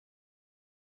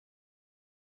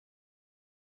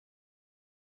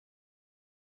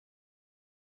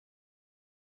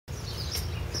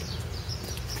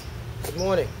Good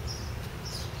morning.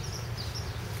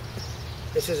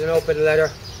 This is an open letter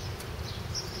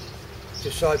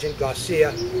to Sergeant Garcia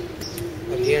of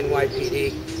the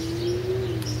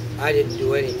NYPD. I didn't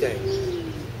do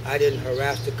anything. I didn't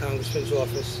harass the congressman's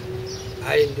office.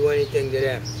 I didn't do anything to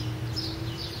them.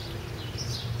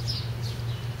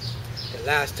 The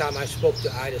last time I spoke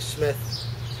to M.SMITH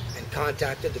and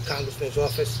contacted the congressman's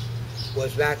office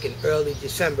was back in early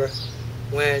December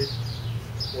when,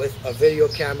 with a video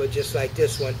camera just like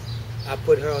this one, I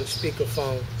put her on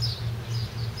speakerphone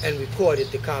and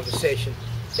recorded the conversation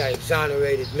that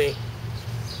exonerated me.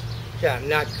 Yeah, I'm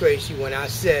not crazy when I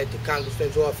said the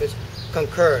congressman's office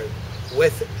concurred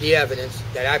with the evidence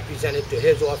that I presented to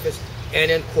his office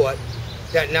and in court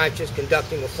that NYCHA is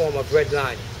conducting a form of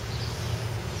redlining.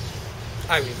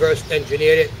 I reverse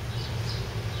engineered it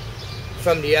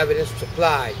from the evidence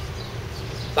supplied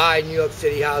by New York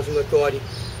City Housing Authority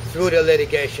through the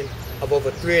litigation of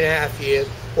over 3.5 years,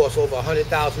 cost over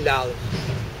 $100,000.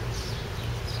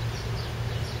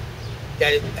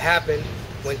 That it happened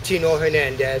when Tino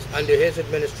Hernandez, under his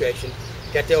administration,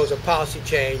 that there was a policy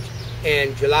change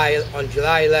on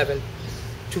July 11,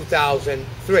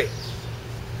 2003. I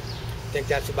think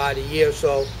that's about a year or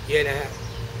so, year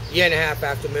and a half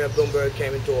after Mayor Bloomberg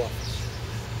came into office.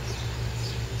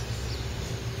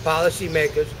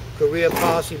 Policymakers, career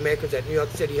policymakers at New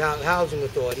York City Housing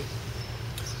Authority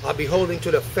are beholden to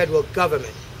the federal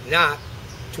government, not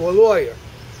to a lawyer.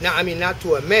 Not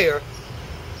to a mayor,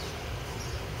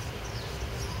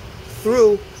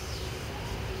 through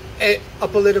a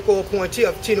political appointee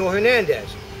of Tino Hernandez,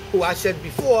 who I said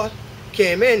before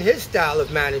came in, his style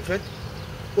of management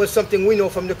was something we know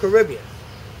from the Caribbean.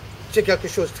 C'est quelque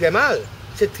chose de très mal.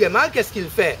 C'est très mal qu'est-ce qu'il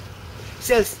fait.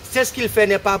 C'est ce qu'il fait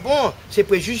n'est pas bon. C'est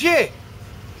préjugé.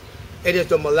 It is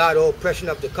the mulatto oppression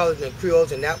of the colored and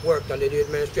Creoles, and that worked under the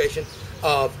administration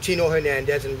of Tino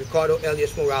Hernandez and Ricardo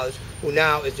Elias Morales, who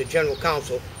now is the general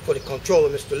counsel for the controller,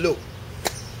 Mr. Liu.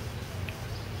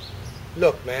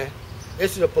 Look, man,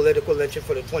 this is a political lynching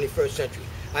for the 21st century.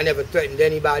 I never threatened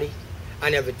anybody. I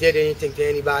never did anything to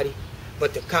anybody.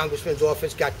 But the congressman's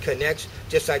office got connects,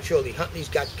 just like Shirley Huntley's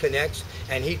got connects,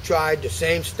 and he tried the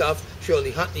same stuff Shirley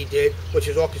Huntley did, which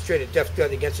is orchestrated death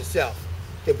threat against itself,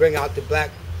 to bring out the black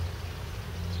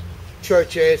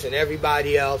churches and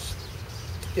everybody else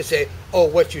to say, oh,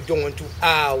 what you doing to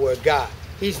our guy.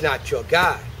 He's not your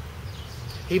guy.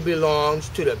 He belongs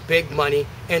to the big money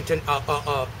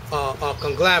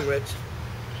conglomerates,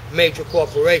 major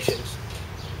corporations,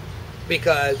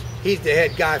 because he's the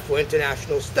head guy for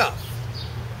international stuff.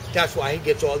 That's why he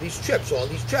gets all these trips, all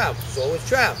these travels. It's always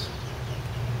travel.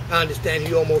 I understand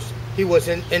he was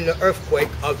in the earthquake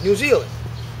of New Zealand.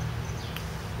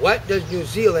 What does New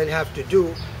Zealand have to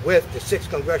do with the 6th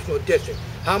Congressional District?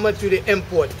 How much do they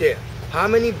import there? How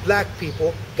many black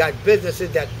people got businesses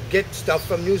that get stuff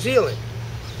from New Zealand?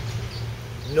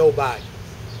 Nobody.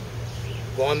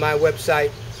 Go on my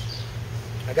website.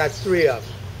 I got 3 of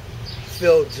them.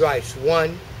 Phil DRICE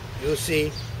 1, you'll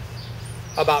see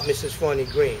about Mrs. Fonnie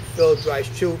Green. Phil DRICE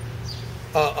 2,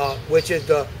 which is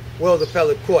the World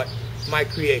Appellate Court, my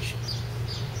creation.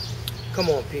 Come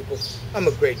on, people. I'm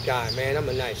a great guy, man. I'm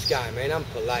a nice guy, man. I'm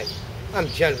polite. I'm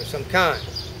generous. I'm kind.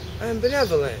 I'm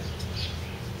benevolent.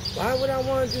 Why would I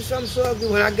want to do something so ugly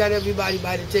when I got everybody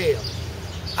by the tail?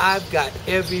 I've got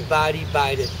everybody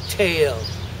by the tail.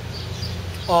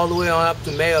 All the way on up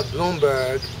to Mayor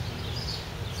Bloomberg,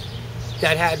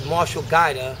 that had Marshall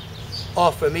Guida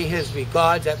offer me his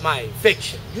regards at my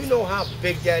eviction. You know how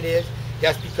big that is?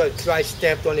 That's because DRICE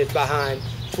stamped on his behind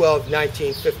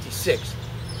 12/1956.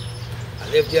 I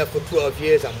lived there for 12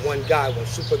 years. I'm one guy, one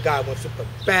super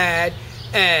bad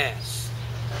ass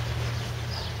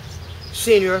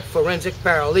senior forensic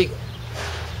paralegal.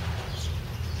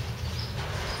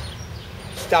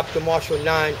 Stopped the marshal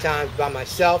 9 times by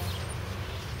myself.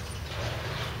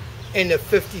 In the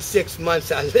 56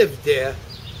 months I lived there,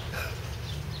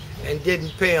 and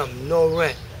didn't pay him no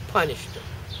rent, punished him.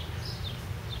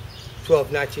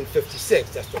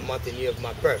 12/1956, that's the month and year of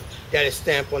my birth. That is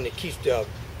stamped on the keister of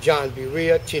John B.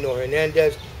 RHEA, Tino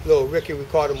Hernandez, Lil Ricky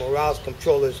Ricardo Morales,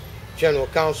 Comptroller's General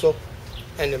Counsel,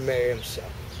 and the mayor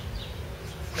himself,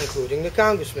 including the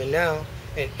congressman now,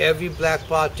 and every black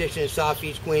politician in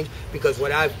Southeast Queens, because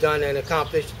what I've done and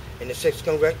accomplished in the 6th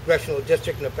Congressional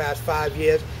District in the past 5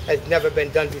 years has never been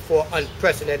done before,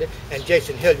 unprecedented, and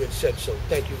Jason Hilliard said so.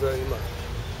 Thank you very much.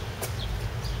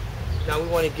 Now we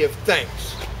want to give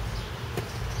thanks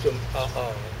to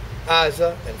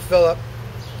Isa and Philip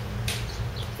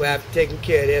for having taken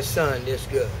care of their son this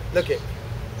good. Look at me.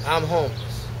 I'm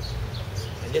homeless.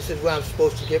 And this is where I'm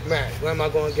supposed to get married. Where am I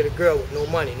going to get a girl with no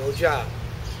money, no job?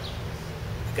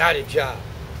 got a job.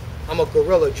 I'm a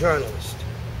guerrilla journalist.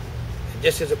 And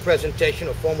this is a presentation,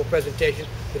 a formal presentation,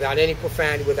 without any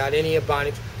profanity, without any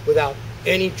ebonics, without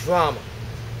any drama.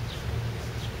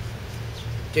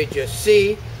 Did you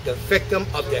see the victim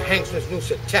of the Hangsman's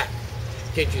Noose attack?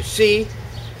 Did you see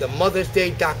the Mother's Day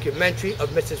documentary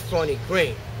of Mrs. Fronnie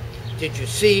Green? Did you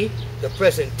see the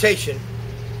presentation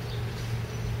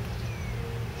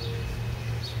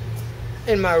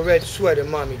in my red sweater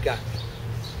mommy got me?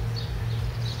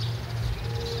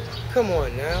 Come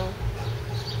on now.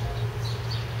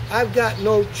 I've got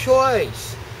no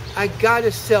choice. I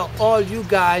gotta sell all you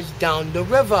guys down the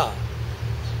river.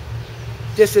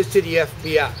 This is to the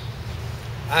FBI.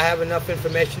 I have enough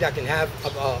information that can have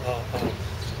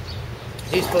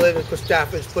these political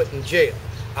staffers put in jail.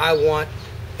 I want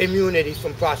immunity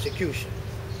from prosecution,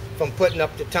 from putting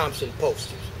up the Thompson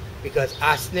posters. Because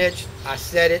I snitched, I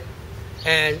said it,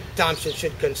 and Thompson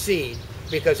should concede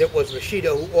because it was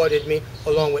Rashida who ordered me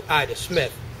along with Ida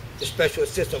Smith, the special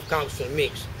assistant of Congressman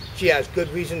Meeks. She has good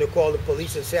reason to call the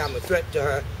police and say I'm a threat to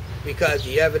her because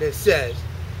the evidence says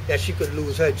that she could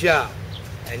lose her job.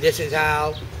 And this is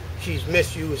how she's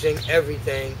misusing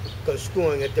everything,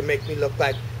 construing it to make me look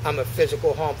like I'm a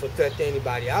physical harmful threat to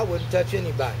anybody. I wouldn't touch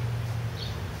anybody.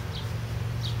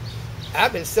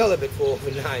 I've been celibate for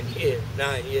over 9 years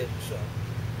or so.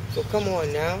 So come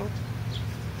on now.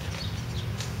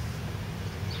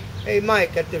 Hey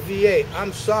Mike at the VA,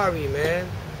 I'm sorry, man.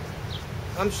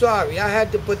 I'm sorry. I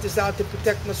had to put this out to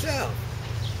protect myself.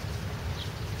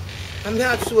 I'm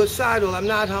not suicidal. I'm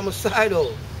not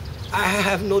homicidal. I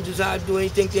have no desire to do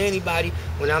anything to anybody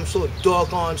when I'm so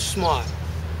doggone smart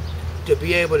to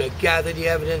be able to gather the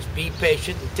evidence, be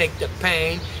patient, and take the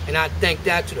pain. And I thank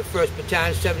that to the 1st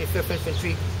Battalion, 75th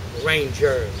Infantry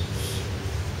Rangers,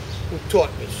 who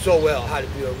taught me so well how to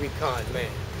be a recon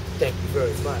man. Thank you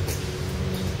very much.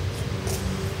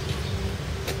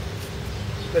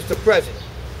 Mr. President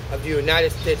of the United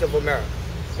States of America,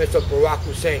 Mr. Barack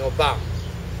Hussein Obama,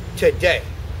 today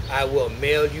I will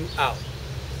mail you out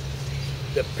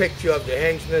the picture of the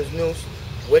Hangsman's Noose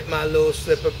with my little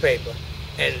slip of paper,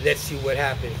 and let's see what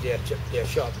happens there,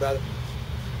 sharp brother.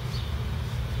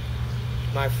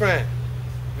 My friend,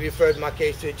 referred my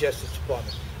case to the Justice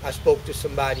Department. I spoke to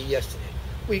somebody yesterday.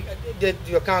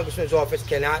 Your Congressman's office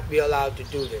cannot be allowed to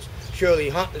do this. Shirley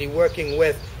Huntley, working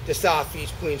with the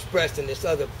Southeast Queens Press and this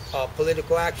other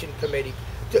political action committee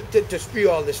to spew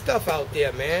all this stuff out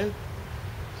there, man.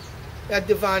 That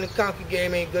divide and conquer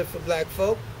game ain't good for black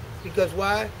folk. Because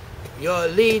why? You're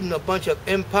leading a bunch of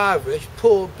impoverished,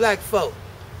 poor black folk.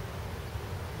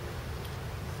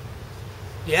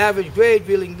 The average grade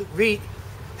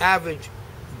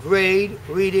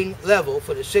reading level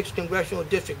for the 6th Congressional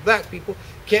District black people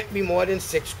can't be more than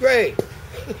 6th grade.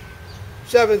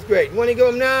 7th grade. You want to give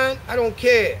them 9? I don't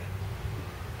care.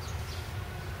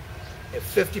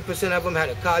 If 50% of them had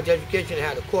a college education and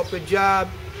had a corporate job,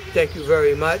 thank you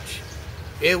very much,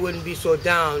 it wouldn't be so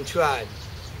downtrodden.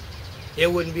 They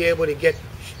wouldn't be able to get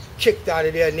kicked out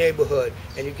of their neighborhood,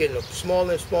 and you're getting a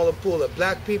smaller and smaller pool of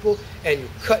black people, and you're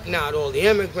cutting out all the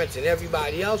immigrants and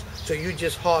everybody else, so you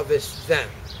just harvest them.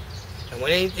 And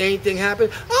when anything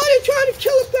happens, oh, they're trying to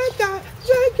kill a black guy,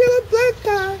 trying to kill a black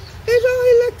guy, it's all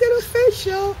elected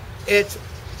official. It's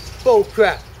bull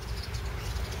crap.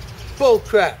 Bull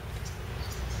crap.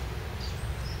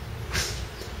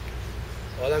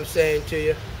 All I'm saying to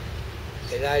you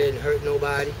is I didn't hurt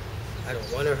nobody. I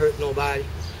don't want to hurt nobody.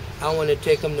 I want to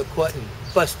take them to court and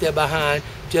bust their behind,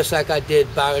 just like I did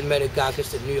Byron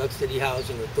Metagakis, the New York City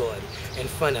Housing Authority, in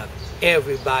front of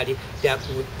everybody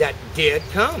that dared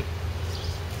come.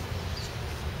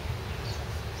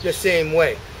 The same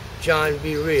way, John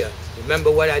B. RHEA.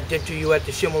 Remember what I did to you at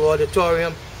the Schimmel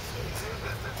Auditorium?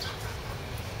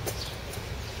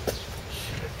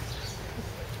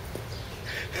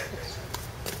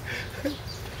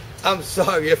 I'm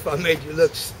sorry if I made you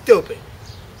look stupid.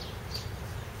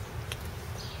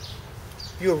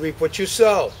 You reap what you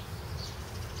sow.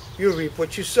 You reap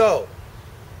what you sow.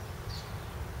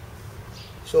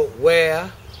 So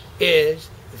where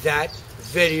is that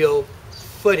video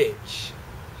footage?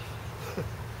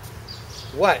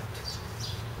 What?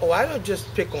 Oh, I don't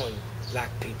just pick on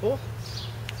black people.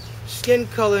 Skin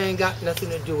color ain't got nothing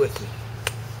to do with me.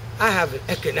 I have an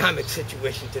economic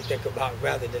situation to think about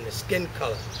rather than the skin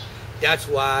color. That's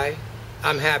why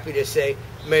I'm happy to say,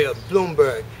 Mayor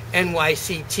Bloomberg,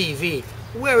 NYC TV,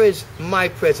 where is my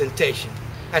presentation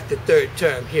at the 3rd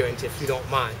term hearings, if you don't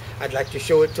mind? I'd like to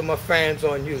show it to my fans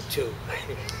on YouTube.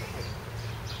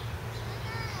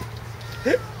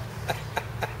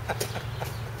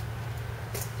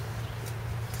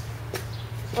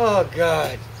 Oh,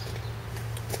 God.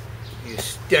 You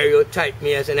stereotyped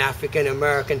me as an African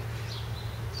American.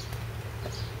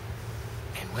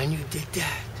 And when you did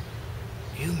that,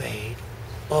 you made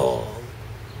all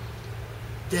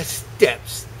the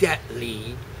steps that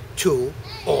lead to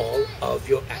all of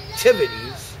your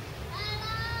activities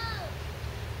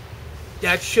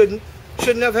that shouldn't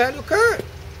have had occurred.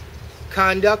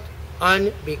 Conduct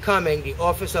unbecoming the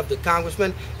office of the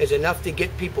congressman is enough to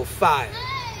get people fired.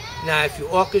 Now, if you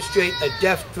orchestrate a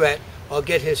death threat or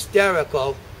get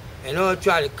hysterical in order to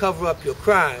try to cover up your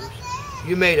crimes,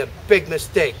 you made a big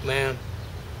mistake, man.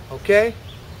 Okay?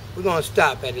 We're going to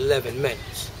stop at 11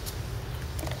 minutes.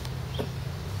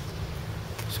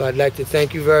 So I'd like to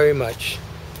thank you very much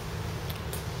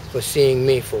for seeing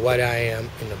me for what I am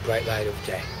in the bright light of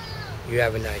day. You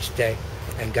have a nice day,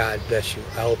 and God bless you.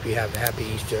 I hope you have a happy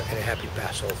Easter and a happy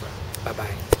Passover.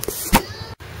 Bye-bye.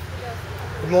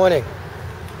 Good morning.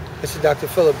 This is Dr.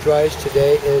 Philip DRICE.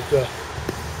 Today is the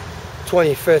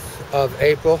 25th of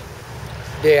April,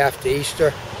 day after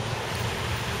Easter.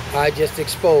 I just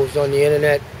exposed on the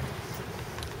internet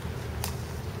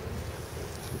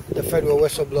the federal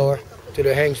whistleblower to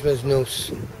the Hangsman's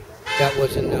noose that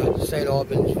was in St.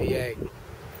 Albans, VA.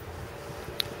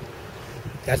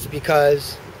 That's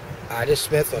because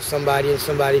M.SMITH or somebody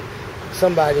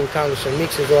in Congressman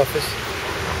Meeks'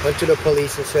 office went to the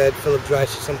police and said Philip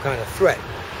DRICE is some kind of threat.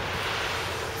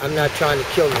 I'm not trying to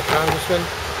kill the congressman.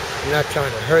 I'm not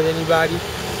trying to hurt anybody.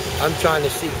 I'm trying to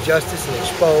seek justice and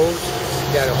expose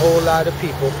that a whole lot of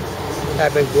people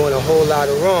have been doing a whole lot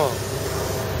of wrong.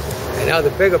 And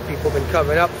other bigger people have been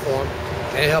covering up for them,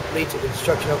 and it helped lead to the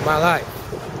destruction of my life.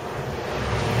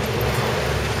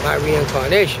 My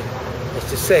reincarnation is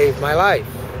to save my life.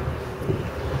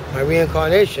 My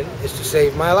reincarnation is to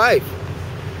save my life.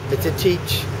 It's to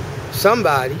teach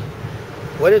somebody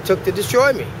what it took to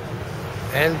destroy me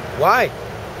and why.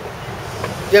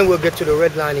 Then we'll get to the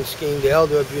redlining scheme, the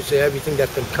elder abuse, and everything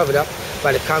that's been covered up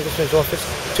by the congressman's office,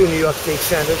 2 New York State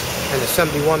senators, an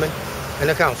assemblywoman, and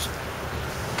a council.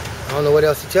 I don't know what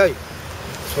else to tell you.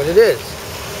 That's what it is.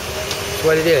 That's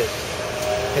what it is.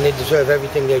 And they deserve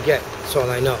everything they get. That's all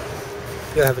I know.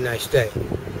 You'll have a nice day.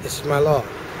 This is my law.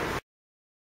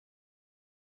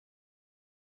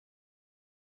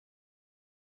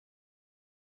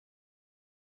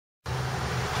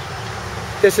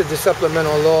 This is the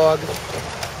supplemental log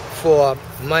for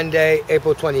Monday,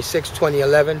 April 26,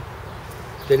 2011.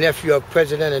 The nephew of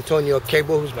President Antonio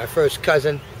Cable, who's my first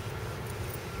cousin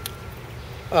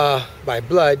by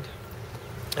blood.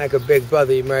 Like a big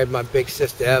brother, he married my big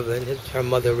sister Evelyn. Her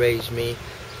mother raised me.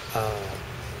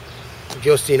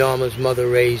 Justine Armour's mother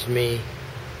raised me.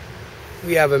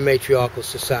 We have a matriarchal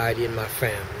society in my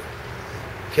family.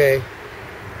 Okay?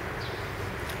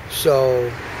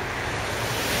 So,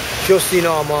 Justine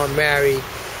Armour married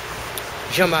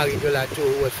Jean-Marie de la Tour,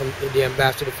 who was the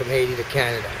ambassador from Haiti to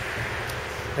Canada.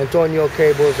 Antonio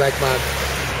Cable is like my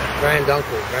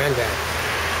granduncle, granddad.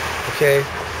 Okay?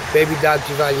 Baby Doc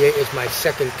Duvalier is my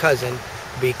second cousin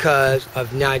because of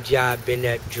Nadja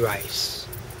Bennett DRICE.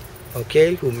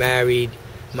 Okay? Who married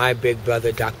my big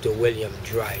brother, Dr. William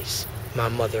DRICE. My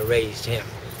mother raised him.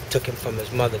 Took him from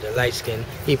his mother, the light-skinned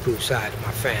Hebrew side of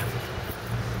my family.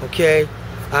 Okay?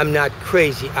 I'm not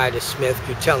crazy, Ida Smith.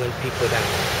 You're telling people that.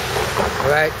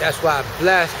 Alright? That's why I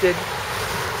blasted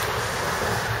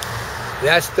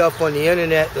that stuff on the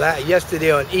internet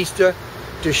yesterday on Easter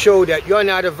to show that you're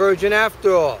not a virgin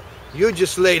after all. You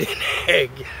just laid an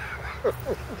egg.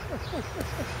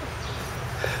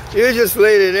 You just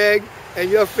laid an egg and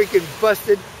you're freaking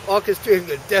busted, orchestrating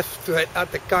a death threat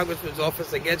out the congressman's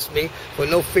office against me for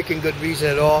no freaking good reason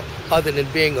at all other than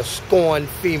being a scorned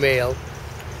female.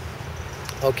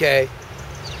 Okay?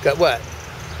 Got what?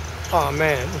 Oh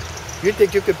man. You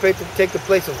think you could take the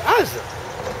place of Asa?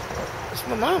 It's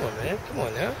my mama, man. Come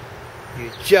on now.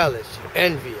 You're jealous. You're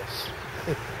envious.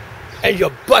 And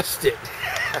you're busted.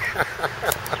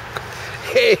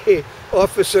 Hey,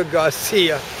 Officer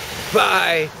Garcia.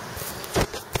 Bye.